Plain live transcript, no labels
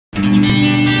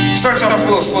Starts off a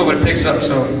little slow, but it picks up,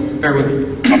 so bear with me.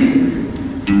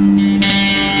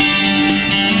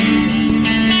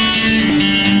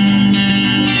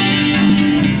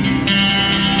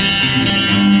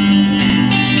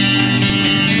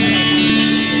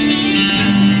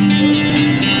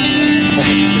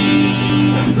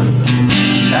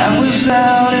 I was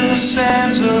out in the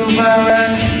sands of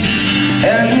Iraq,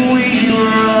 and we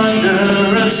were under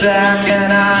attack,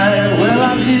 and I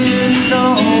didn't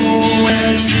know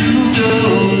where to go.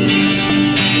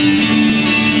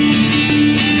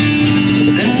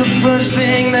 Then the first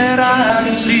thing that I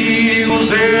could see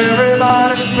was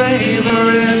everybody's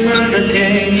favorite Burger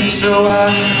King. So I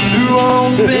threw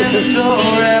open the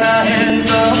door and I hit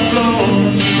the floor.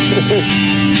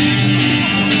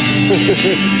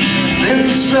 Then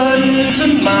sudden to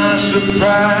my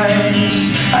surprise,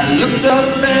 I looked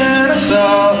up and I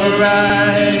saw her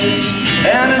eyes,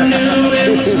 and I knew it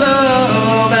was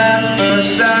love at first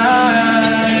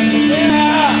sight.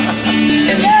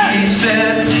 And she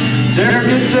said,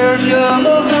 Turka, Turka,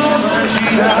 Muhammad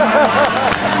Jihad,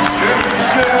 Turka,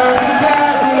 Turka,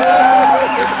 Bacala.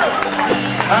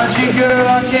 Haji girl, I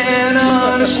can't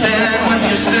understand what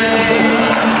you say.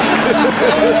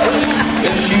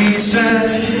 And she said,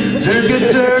 Turka,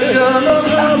 Turka,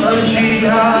 Muhammad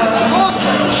Jihad,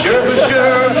 Sherba,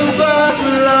 Sherba,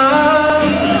 Bacala.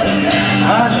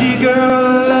 Haji girl, I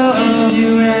love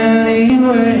you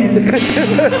anyway.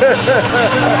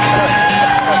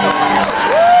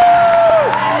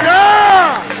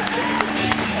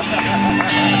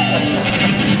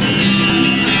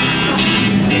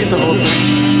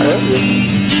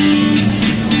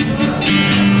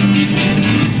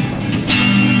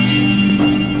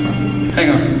 Hang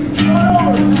on.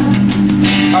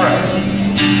 All right.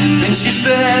 Then she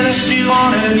said that she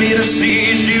wanted me to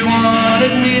see, she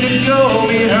wanted me to go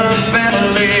meet her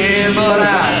family, but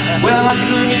I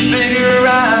couldn't figure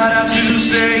out how to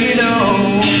say no,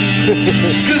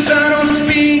 'cause I don't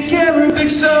speak Arabic,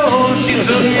 so she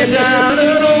took me down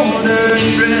an older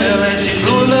trail, and she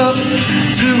pulled up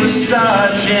to a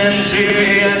sergeant,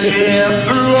 and she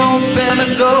threw open the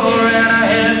door and I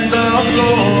hit the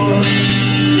floor,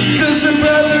 'cause her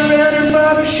brother and her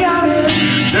father shouted,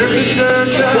 Turka,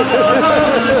 Turka,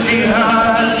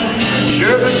 Jihad,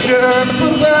 Sherba, Sherba,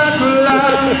 Bacala.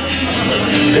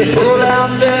 They pulled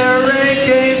out their AK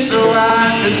so I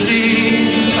could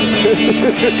see,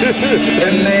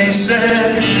 and they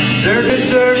said, Turka,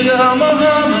 Turka,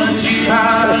 Muhammad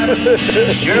Jihad,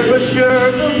 Sherba,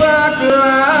 Sherba,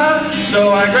 Bacala. So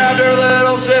I grabbed her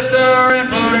little sister and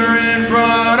put her in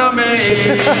front of me.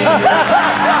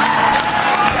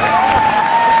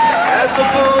 As the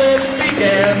bullets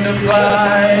began to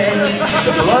fly,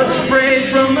 the blood sprayed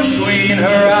from between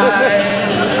her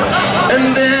eyes, and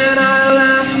then I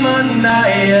laughed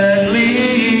maniacally.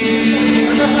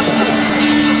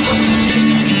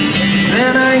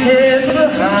 Then I hid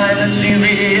behind the TV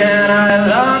and I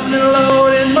locked and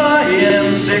loaded my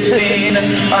M16.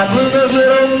 I blew those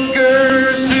little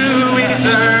girls to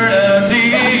eternity.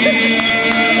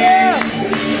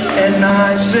 And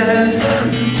I said,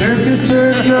 Turka,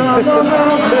 Turka,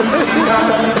 Muhammad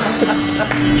Jihad,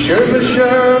 Sherba,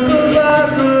 Sherba,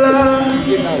 Bacala.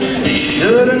 They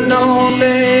should have known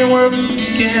they were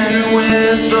beginning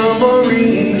with the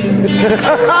Marine.